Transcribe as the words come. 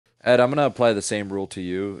Ed, I'm gonna apply the same rule to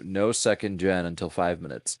you. No second gen until 5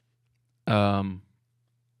 minutes. Um,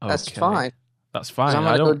 That's okay. fine. That's 'Cause fine. I'm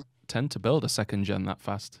I gonna go. don't tend to build a second gen that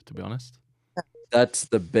fast, to be honest. That's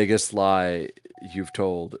the biggest lie you've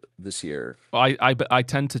told this year. Well, I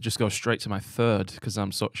tend to just go straight to my third because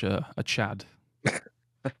I'm such a chad.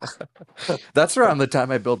 That's around the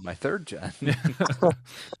time I build my third gen.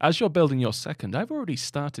 As you're building your second, I've already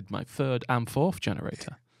started my third and fourth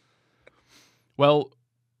generator. Well,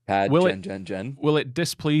 Pad will gen. will it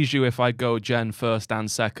displease you if I go gen first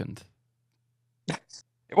and second?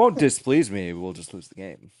 It won't displease me. We'll just lose the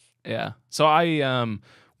game. Yeah. So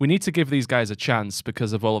we need to give these guys a chance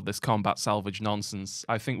because of all of this combat salvage nonsense.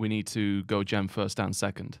 I think we need to go gen first and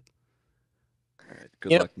second. All right,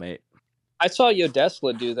 good luck, mate. I saw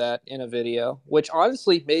Yodesla do that in a video, which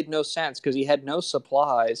honestly made no sense because he had no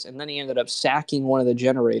supplies, and then he ended up sacking one of the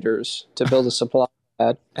generators to build a supply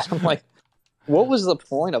pad. And I'm like, what was the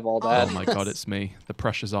point of all that? Oh my god, it's me. The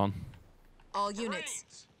pressure's on. All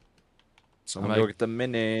units. Someone go get the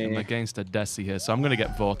mini. I'm against a Desi here, so I'm going to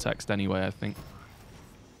get vortexed anyway, I think.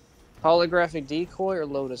 Holographic decoy or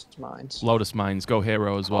Lotus Mines? Lotus Mines, go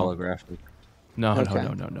hero as well. Holographic. No, Okay.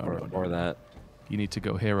 no. Or that. You need to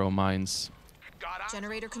go hero mines.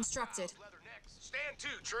 Generator constructed. Stand to,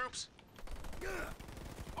 troops.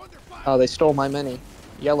 Oh, they stole my mini.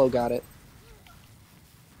 Yellow got it.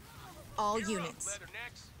 All units.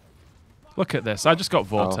 Look at this. I just got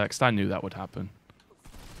vortexed. I knew that would happen.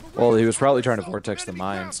 Well, he was probably trying to vortex the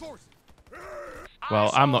mines.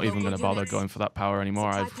 Well, I'm not even going to bother going for that power anymore.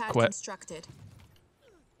 I've quit.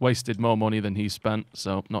 Wasted more money than he spent,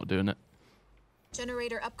 so not doing it.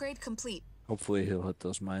 Generator upgrade complete. Hopefully he'll hit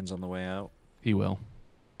those mines on the way out. He will.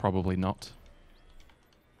 Probably not.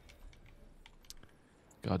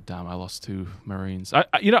 God damn, I lost 2 Marines.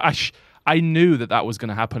 I knew that was going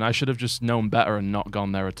to happen. I should have just known better and not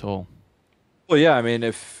gone there at all. Well, yeah, I mean,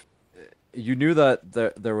 if you knew that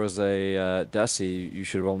there was a Desi, you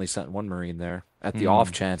should have only sent 1 Marine there at the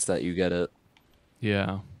off chance that you get it.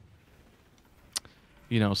 Yeah.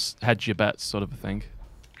 You know, hedge your bets sort of a thing.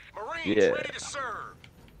 Marines ready to serve.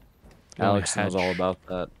 Alex knows all about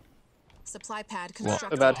that. Supply pad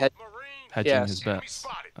constructed. About hedging Yes. his bets.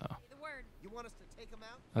 Oh. You want us to take them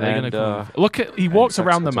out? Are they And, gonna come? Look at he walked sex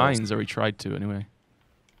around the hotels. mines, or he tried to anyway.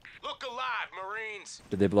 Look alive, Marines.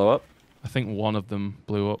 Did they blow up? I think one of them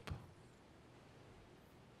blew up.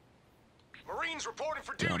 Marines reporting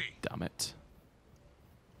for God duty. damn it!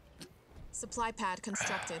 Supply pad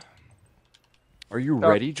constructed. Are you Oh.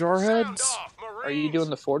 ready, Sound Jarheads? off, Marines. Are you doing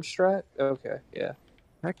the Forge strat? Okay, yeah.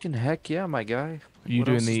 Heck yeah, my guy. Are you What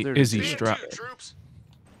doing else is the there to Izzy do? Stand to, strat? troops.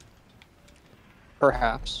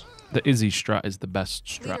 Perhaps. The Izzy strat is the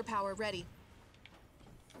best Leader strat. power ready.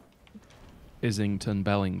 Islington,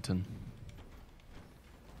 Bellington.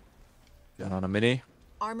 Got on a mini.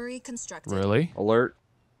 Armory constructed. Really? Alert.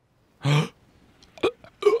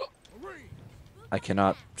 I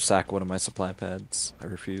cannot sack one of my supply pads. I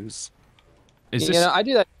refuse. Is You this know, I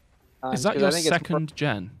do that. is that 'cause your I think it's second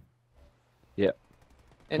gen?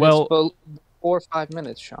 and Well- it's 4 or 5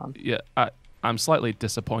 minutes, Sean. Yeah, I'm slightly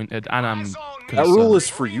disappointed, and I'm Eyes on me. That rule concerned. is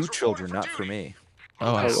for you children, not for me.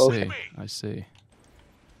 Oh, I Oh, see. okay. I see.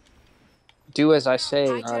 Do as I say,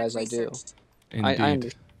 Hijack not as I do. researched. I Indeed.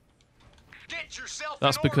 understand. Get yourself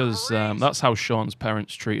That's in order, because Marines. that's how Sean's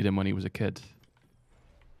parents treated him when he was a kid.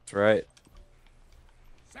 That's right.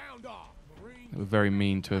 Sound off, Marines. They were very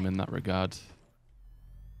mean to him in that regard.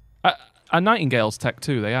 And Nightingale's tech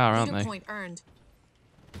too. They are, aren't Leader they? point earned.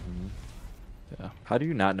 Yeah. How do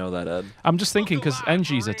you not know that, Ed? I'm just thinking because Look alive,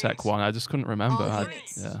 NG's a tech Marines. one. I just couldn't remember. All I,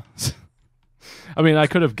 units. yeah. I mean, I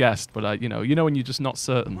could have guessed, but you know when you're just not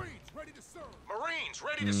certain. Marines ready to serve. Marines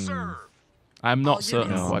ready to serve. I'm All not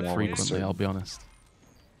certain units. quite No, I'm always frequently. certain. I'll be honest.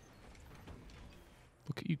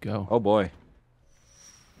 Look at you go. Oh boy.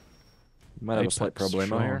 You might have a Apex slight problemo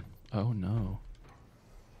Sean. here. Oh no.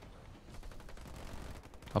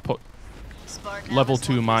 I'll put Spark level Atlas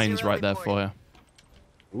 2 130 mines right there reporting.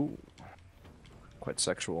 for you. Ooh. Quite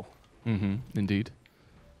sexual. Mm-hmm. Indeed.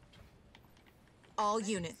 All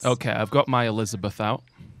units. Okay, I've got my Elizabeth out.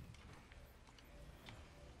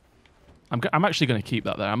 I'm actually going to keep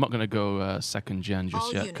that there. I'm not going to go second gen just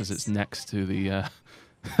All yet because units. it's next to the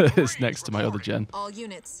it's next to my other gen. All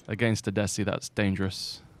units. Against a Desi, that's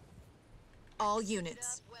dangerous. All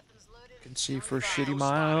units. You can see for shitty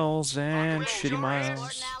miles and shitty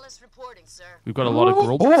miles. We've got a lot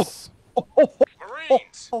of grubs.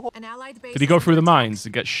 Marines. An allied base. Did he go through the mines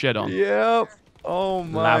and get shit on? Yep. Oh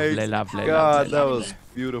my Lovely, lovely, god, lovely. that was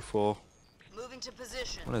beautiful. Moving to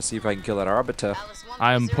position. I want to see if I can kill that arbiter.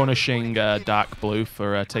 I am punishing Dark Blue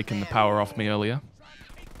for taking the power off me earlier.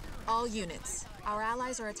 All units. Our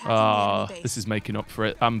allies are attacking the enemy base. This is making up for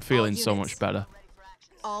it. I'm feeling so units. much better.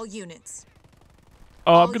 All units.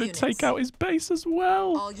 Oh, All I'm going to units. take out his base as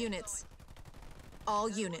well. All units. All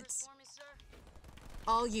units.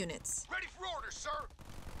 All units. Ready for orders, sir.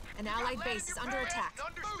 An allied base is under attack.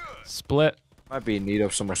 Understood. Split. Might be in need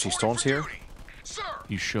of some more sea Reporting stones for here. duty. Sir.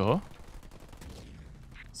 You sure?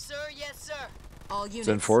 Sir, yes, sir. All units. It's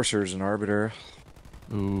enforcers and arbiter.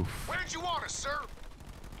 Oof. Where did you want us, sir?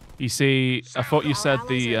 You see, I thought you Our said allies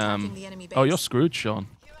the, are attacking the enemy Oh, you're base. screwed, Sean.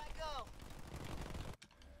 Here I go.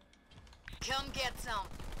 Come get some.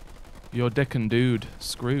 You're dick and dude.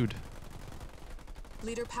 Screwed.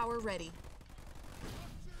 Leader power ready.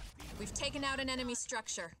 We've taken out an enemy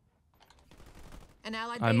structure. An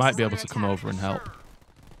allied I base might is be under able to come attack. over and help.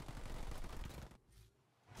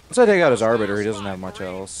 Once I take out his arbiter, he doesn't have much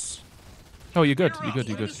else. Oh, you're good. You're good. The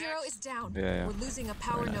You're enemy good. hero is down. Yeah. We're losing a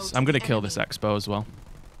power Very node. nice. to I'm going to the kill enemy. this expo as well.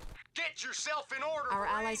 Get yourself in order. Our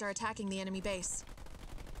Marine. allies are attacking the enemy base.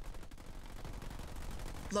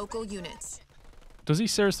 Local units. Does he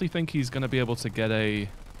seriously think he's going to be able to get an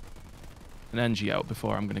NG out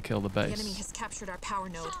before I'm going to kill the The enemy base? has captured our power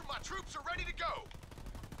node. Sir, my troops are ready to go.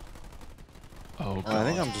 Oh, I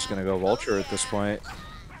think God. I'm just gonna go vulture at this point.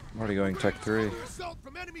 I'm already going tech 3. Assault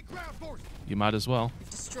from enemy ground forces. You might as well. We've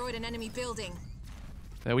destroyed an enemy building.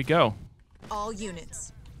 There we go. All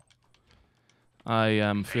units. I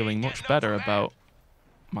am feeling much better about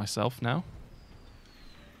myself now.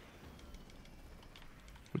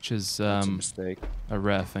 Which is That's a mistake. a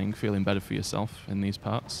rare thing, feeling better for yourself in these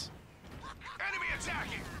parts. Enemy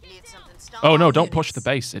attacking. Need something stopped. Oh no, All don't push the units.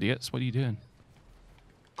 base, idiots. What are you doing?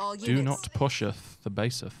 All units. Do not pusheth the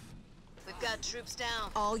baseth. We've got troops down.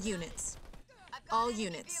 All units. All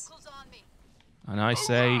units. And I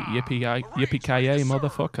say, yippee-ki-yay,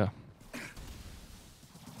 motherfucker.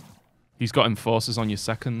 He's got enforcers on your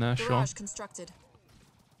second there, Sean. Garage constructed.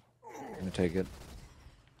 I'm gonna take it.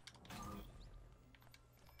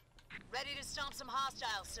 Ready to stomp some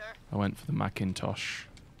hostiles, sir. I went for the Macintosh.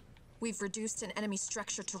 We've reduced an enemy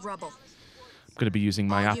structure to rubble. I'm going to be using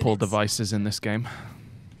my All Apple units. devices in this game.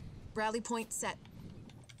 Rally point set.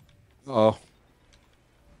 Oh,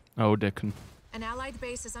 Oh, Dickon. An allied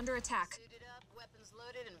base is under attack. Suited up, weapons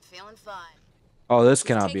loaded, and feeling fine. oh, this We've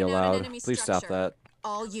cannot be taken out an allowed. enemy Please stop structure. that.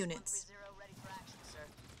 All units.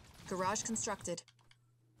 Garage constructed.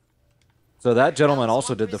 So that gentleman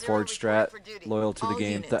also did the forge strat, loyal to the All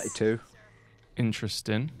game units. too.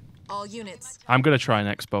 Interesting. All units. I'm going to try an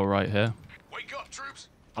expo right here. Wake up, troops.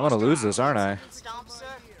 I'm gonna lose this, aren't I? Stomp, sir.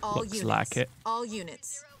 All Looks units. like it. All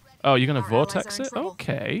units. Oh, you're going to Our allies vortex are in it? trouble.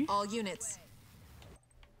 Okay. All units.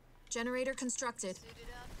 Generator constructed.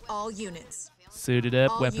 All units. Suited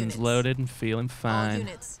up, All weapons units. loaded, and feeling All fine.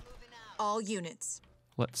 units. All units.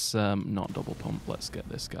 Let's not double pump. Let's get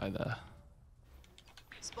this guy there.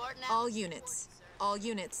 All units. All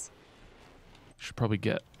units. Should probably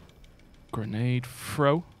get grenade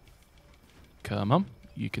throw. Come on,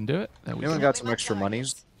 you can do it. There we Anyone go. got some extra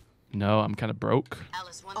monies? No, I'm kind of broke.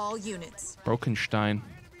 All units. Brokenstein.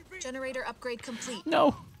 Generator upgrade complete.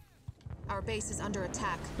 No. Our base is under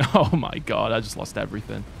attack. Oh my god, I just lost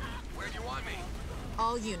everything. Where do you want me?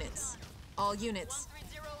 All units. All units.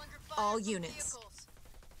 All units.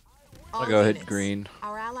 I'll All go hit units. green.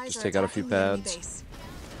 Our allies Just are take out a few attacking the enemy pads. base.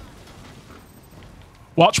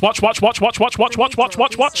 Watch, watch, watch, watch, watch, watch, watch, watch, watch,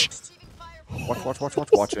 watch, watch.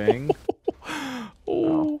 Watching.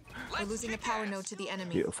 Oh. We're losing a power node to the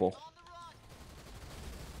enemy. Beautiful.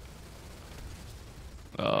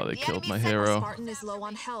 Oh, they The killed my enemy hero. Spartan is low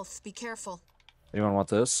on health. Be careful. Anyone want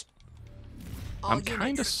this? All I'm kind of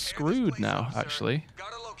units. screwed now, actually.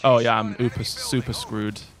 Got a location Oh yeah, I'm on enemy super building.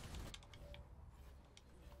 screwed.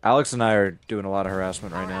 Alex and I are doing a lot of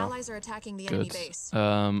harassment right Our now. allies are attacking the enemy Good. base.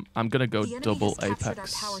 I'm gonna go The enemy double has captured our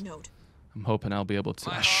apex. power node. I'm hoping I'll be able to.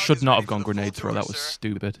 My I hog should is not ready have for gone the full grenade throw. That throw, was sir.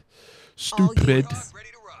 stupid. All Stupid. units. Ready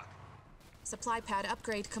to rock. Supply pad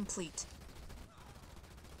upgrade complete.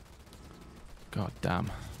 God damn.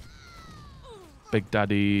 Big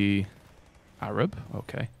Daddy Arab.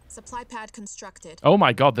 Okay. Supply pad constructed. Oh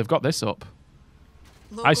my god, they've got this up.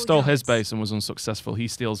 I Local stole his units. base and was unsuccessful. He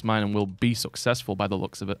steals mine and will be successful by the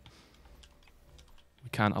looks of it. We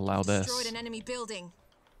can't allow Destroyed this. an enemy building.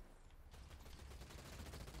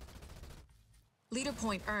 Leader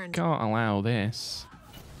point earned. Can't allow this.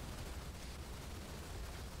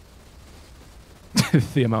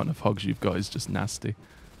 The amount of hogs you've got is just nasty.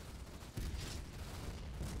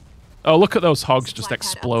 Oh, look at those hogs just Supply pad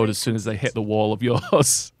explode upgrade as soon as they hit the wall of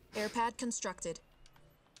yours. Air pad constructed.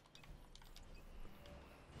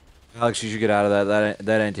 Alex, you should get out of that.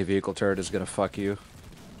 That anti-vehicle turret is gonna fuck you.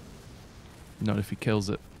 Not if he kills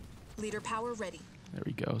it. Leader power ready. There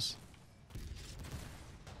he goes.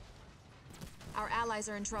 Our allies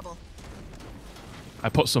are in trouble. I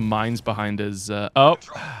put some mines behind his. Oh.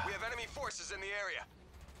 Control, we have enemy forces in the area.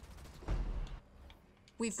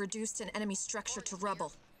 We've reduced an enemy structure to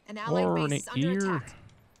rubble. An allied Or base an is under ear. attack.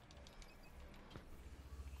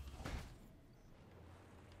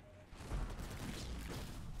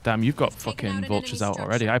 Damn, you've got We've taken fucking out an vultures enemy out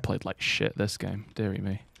already. structure. I played like shit this game. Deary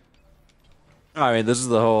me. I mean, this is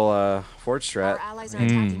the whole fort Our strat. allies are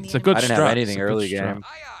attacking the It's a enemy good I base. didn't have strat. anything It's a good early strat. game.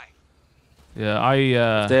 Aye, aye.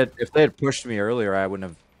 Yeah, If they had pushed me earlier, I wouldn't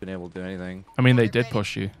have been able to do anything. I mean, they did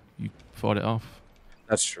push you. You fought it off.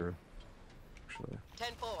 That's true. Actually.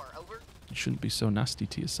 10-4, over. You shouldn't be so nasty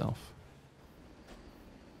to yourself.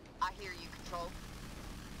 I hear you, Control.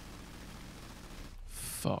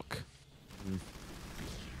 Fuck.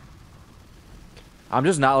 I'm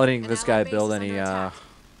just not letting An this allied guy base build is any under attack.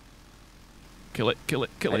 Kill it, kill it,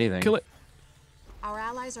 kill it, Anything. kill it. Our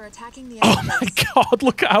allies are attacking the Oh enemy my base. god,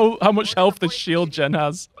 look at how much health this shield gen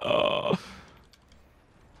has. Oh,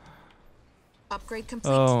 Upgrade complete.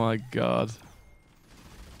 oh my god.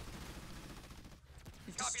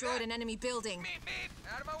 We've destroyed an enemy building. Meep,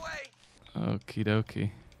 meep. Out of my way. Okie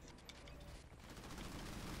dokie.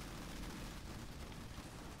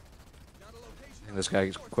 I think this guy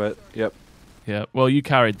quit. Yep. Yeah, well, you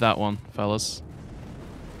carried that one, fellas.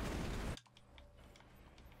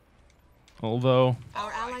 Although,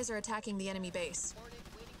 Our allies are attacking the enemy base.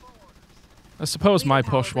 I suppose my Leader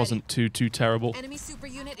power push wasn't too terrible. Enemy super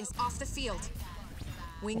unit is off the field.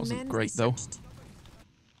 Wingmen Wasn't great, though. researched.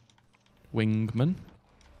 Wingman.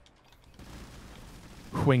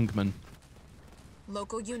 Wingman.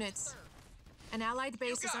 Local units. An allied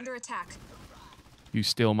base is under attack. You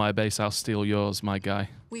steal my base, I'll steal yours, my guy,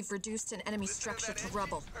 We've reduced an enemy structure to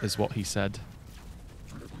rubble. is what he said.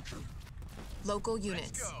 Local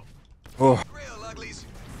units. Oh, Real uglies.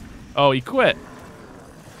 Oh, he quit.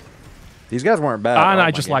 these guys weren't bad. And Oh, I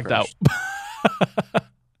my just game lagged out. crashed.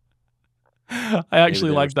 I Maybe actually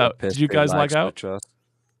they were lagged so out. pissed Did you they guys lagged lag out? switch us.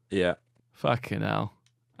 Yeah. Fucking hell.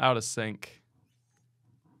 Out of sync.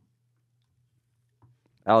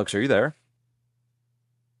 Alex, are you there?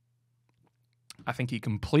 I think he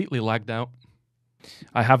completely lagged out.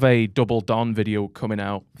 I have a Double Dawn video coming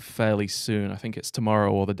out fairly soon. I think it's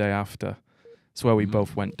tomorrow or the day after. It's where we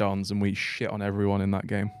both went Dons and we shit on everyone in that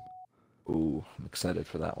game. Ooh, I'm excited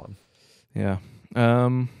for that one. Yeah.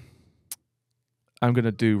 I'm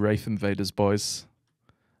gonna do Wraith Invaders, boys.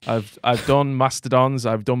 I've done Mastodons,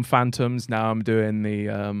 I've done Phantoms, now I'm doing the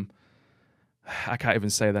I can't even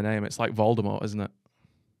say their name. It's like Voldemort, isn't it?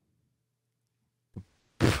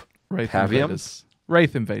 Wraith Pavium? Invaders.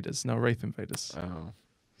 Wraith Invaders. No, Wraith Invaders. Oh.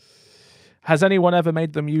 Has anyone ever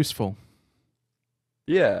made them useful?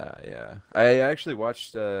 Yeah, yeah. I actually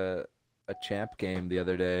watched a champ game the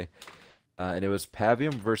other day, and it was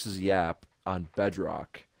Pavium versus Yap on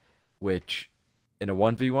Bedrock, which in a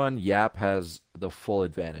 1v1, Yap has the full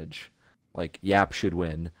advantage. Like, Yap should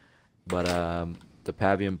win, but the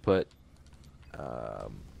Pavium put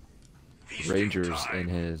Rangers in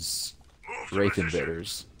his Wraith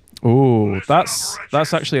Invaders. Ooh, that's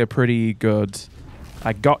actually a pretty good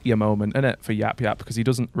I got you moment, isn't it, for Yap Yap, because he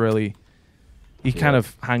doesn't really he kind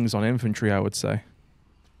of hangs on infantry, I would say.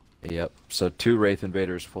 Yep. So 2 Wraith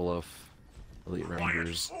Invaders full of Elite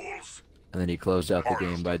Rangers, and then he closed out the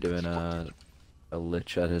game by doing a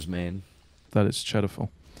Lich at his main. That is cheddarful.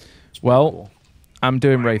 It's pretty Well, cool. I'm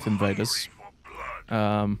doing Wraith Invaders.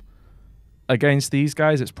 Against these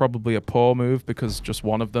guys, it's probably a poor move because just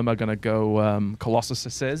one of them are going to go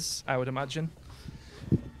Colossuses, I would imagine.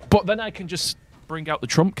 But then I can just bring out the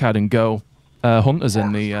trump card and go Hunters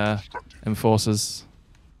in the Enforcers.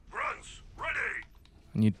 Runs ready.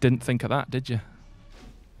 And you didn't think of that, did you?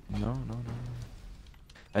 No.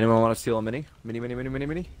 Anyone want to steal a mini?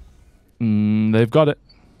 Mini? They've got it.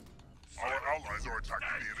 Our allies are attacking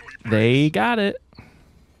the enemy base. They got it.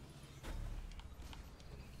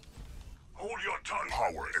 Hold your tongue.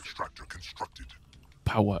 Power extractor constructed.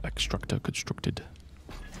 Power extractor constructed.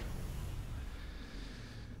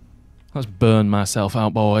 Let's burn myself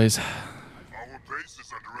out, boys. Our base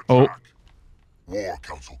is under Oh. attack. War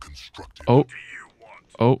council constructed. Oh. What do you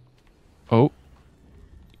want? Oh.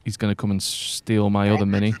 He's going to come and steal my other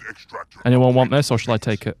mini. Augmented extractor Anyone want this, or shall I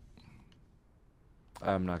take it?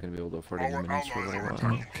 I'm not going to be able to afford any Our minis for a allies little are while.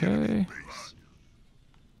 attacking the Okay. enemy base.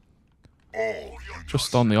 All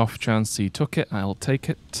Just on the off chance he took it, I'll take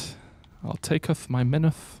it. I'll taketh my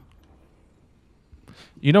mineth.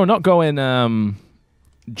 You know, not going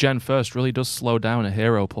Gen first really does slow down a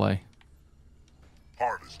hero play.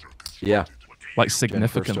 harvester constructed. Yeah. Like Gen first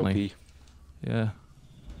significantly. OP. Yeah.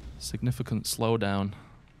 Significant slowdown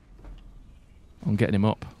on getting him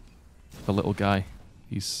up. The little guy.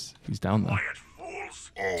 He's down there. Quiet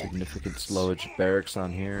fools. All Significant units. slowage barracks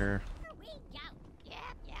on here.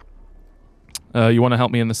 You want to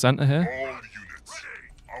help me in the center here? All units.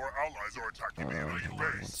 Our allies are attacking the enemy Hold on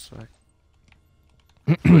one base. sec.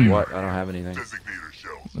 Wait, what? I don't have anything. Designator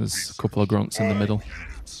shells. There's a couple of grunts in the middle.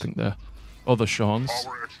 I think they're other Shawns.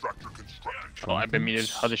 Power extractor constructed. Oh, I've been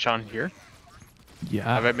muted. Other Sean here. Have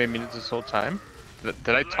Yeah, I been muted this whole time? Did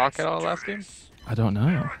I talk at all last game? I don't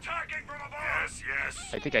know. Attacking from above. Yes,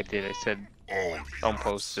 yes. I think I did. I said, All don't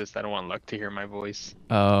post this. I don't want Luck to hear my voice.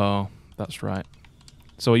 Oh, that's right.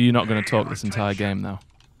 So are you not going to talk this entire game now?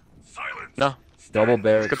 silence. No. Double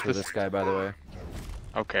barracks Skip for this. this guy, by the way.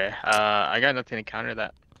 Okay. I got nothing to counter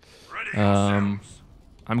that. Ready Um, yourselves.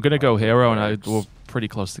 I'm going to go hero, and we're pretty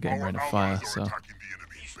close to getting Our rid of fire, allies are so attacking the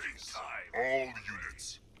enemy base. All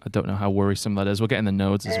units. I don't know how worrisome that is. We're getting the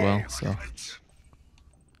nodes as well, so Units.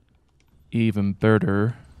 even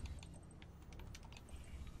better.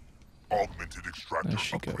 Augmented extractor There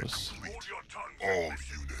she upgrade goes. complete. Hold your tongue. All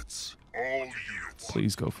units. All units.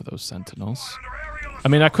 Please go for those sentinels. Under aerial I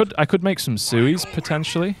mean, I could make some suis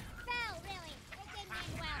potentially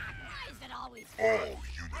All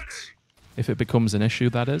units. if it becomes an issue.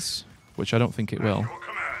 That is, which I don't think it will. Your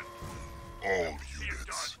command. All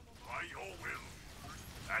units. By your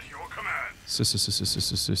will. At your command. Suis.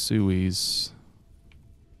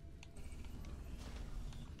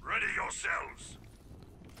 Ready yourselves.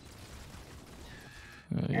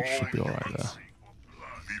 You should be all right there.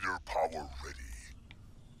 Leader power ready.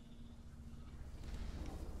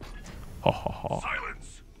 Ha ha ha.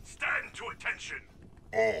 Silence. Stand to attention.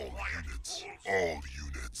 All units. All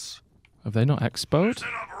units. Have they not expoed? Listen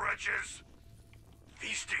up, wretches.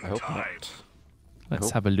 Feasting I hope time. not. Let's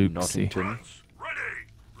Hope have a look. See. Nottington. Ready.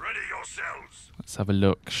 Ready yourselves. Let's have a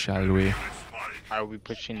look, shall we? Units spotted. I will be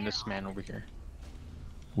pushing this man over here.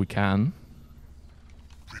 We can.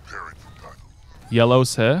 Preparing for battle.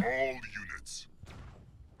 Yellow's here. All units.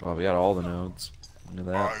 Oh, we got all the nodes. Look at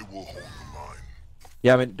that. I will hold the line.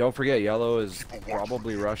 Yeah, I mean, don't forget, yellow is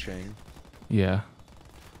probably rushing. Yeah.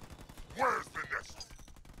 Where's the nest?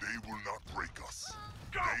 They will not break us.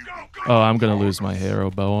 Go, go, go. Oh, I'm gonna lose my hero,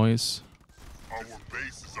 boys. Our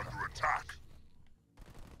base is under attack.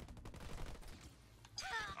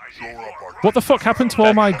 Shore up our What the fuck happened to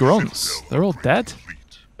all my grunts? They're all dead. fleet.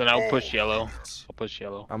 Then I'll All push yellow. units. I'll push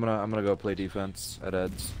yellow. I'm gonna go play defense at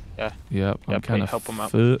Ed's. Yep, Yeah, I'm kind of help 'em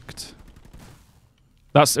out. fucked.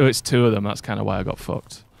 It's two of them. That's kind of why I got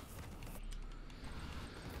fucked.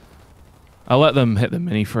 I'll let them hit the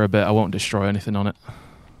mini for a bit. I won't destroy anything on it.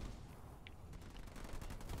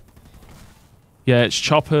 Yeah, it's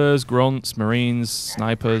choppers, grunts, marines,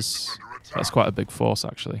 snipers. Under attack. That's quite a big force,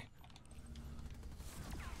 actually.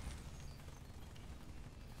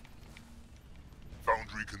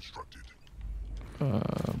 Foundry constructed.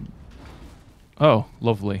 Oh,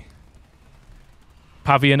 lovely.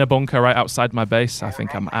 Pavy in a bunker right outside my base. I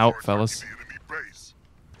think I'm out, fellas. The enemy base.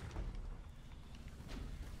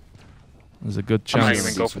 There's a good I'm not chance.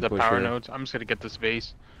 even see go for some the push power here. nodes. I'm just gonna get this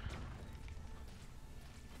base.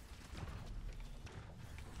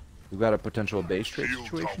 We've got a potential base trade Shield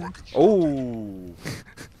tower situation. constructed. Oh,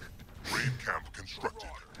 Raid camp constructed.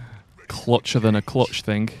 Clutcher than a clutch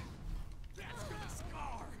thing.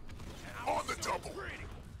 On the double.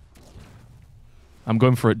 I'm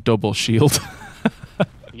going for a double shield.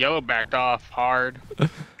 Yellow backed off hard.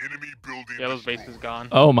 Enemy building. Yellow's base destroyed. is gone.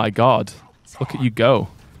 Oh my god. Look at you go.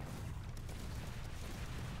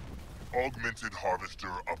 Augmented harvester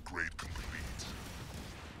upgrade complete.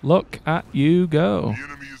 Look at you go. The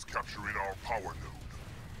enemy is capturing our power node.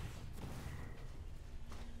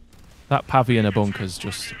 That Pavy in a bunker's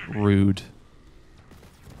just rude.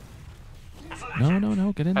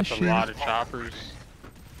 No, get in the That's a lot shield. of choppers.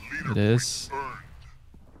 Leader It is. point earned.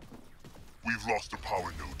 We've lost a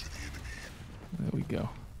power node to the enemy. There we go.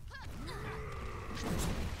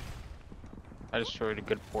 I destroyed a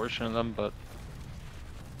good portion of them, but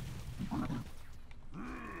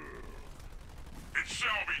It shall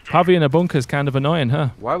be done. Pavy in a bunker's kind of annoying, huh?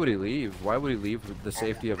 why would he leave? Why would he leave with the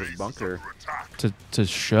safety of his bunker? To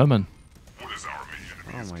Sherman. What is our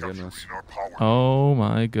enemy Oh is my capturing goodness. our power Oh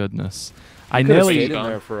my goodness. I Could have nearly. stayed in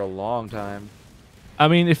there for a long time. I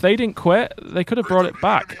mean, if they didn't quit, they could have brought it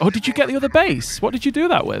back. Oh, did you get the other base? What did you do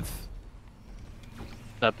that with?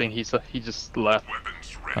 nothing. He just left.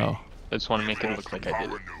 weapons ready. Oh, I just want to make it look like I Power did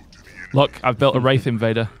it. node to the enemy. look, I've built a Wraith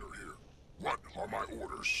Invader. What are my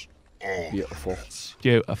orders? All Beautiful. units.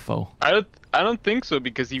 Beautiful. I don't think so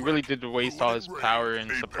because he really did waste all his power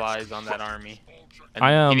and supplies on that army. And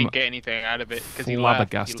I am he didn't get anything out of it because he left.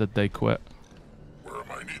 flabbergasted they quit. Where am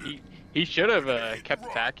I needed? He should have kept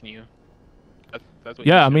attacking you. That's what.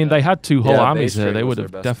 Yeah, I mean they had two whole Yeah, armies base here. trade They was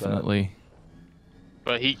would their have best bet. definitely.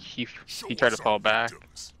 But he tried to fall back.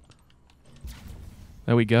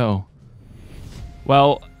 There we go.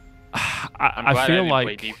 Well, I'm I glad feel didn't play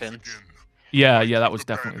like defense. yeah, that was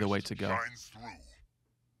definitely the way to go. Shines through.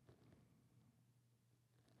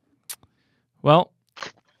 Well,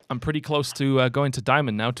 I'm pretty close to going to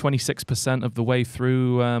diamond now. 26% of the way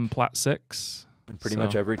through Plat 6. And pretty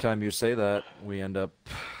much every time you say that, we end up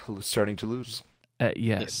starting to lose.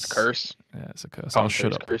 Yes. It's a curse. Yeah, it's a curse. Oh, I'll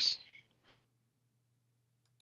shut up. Curse.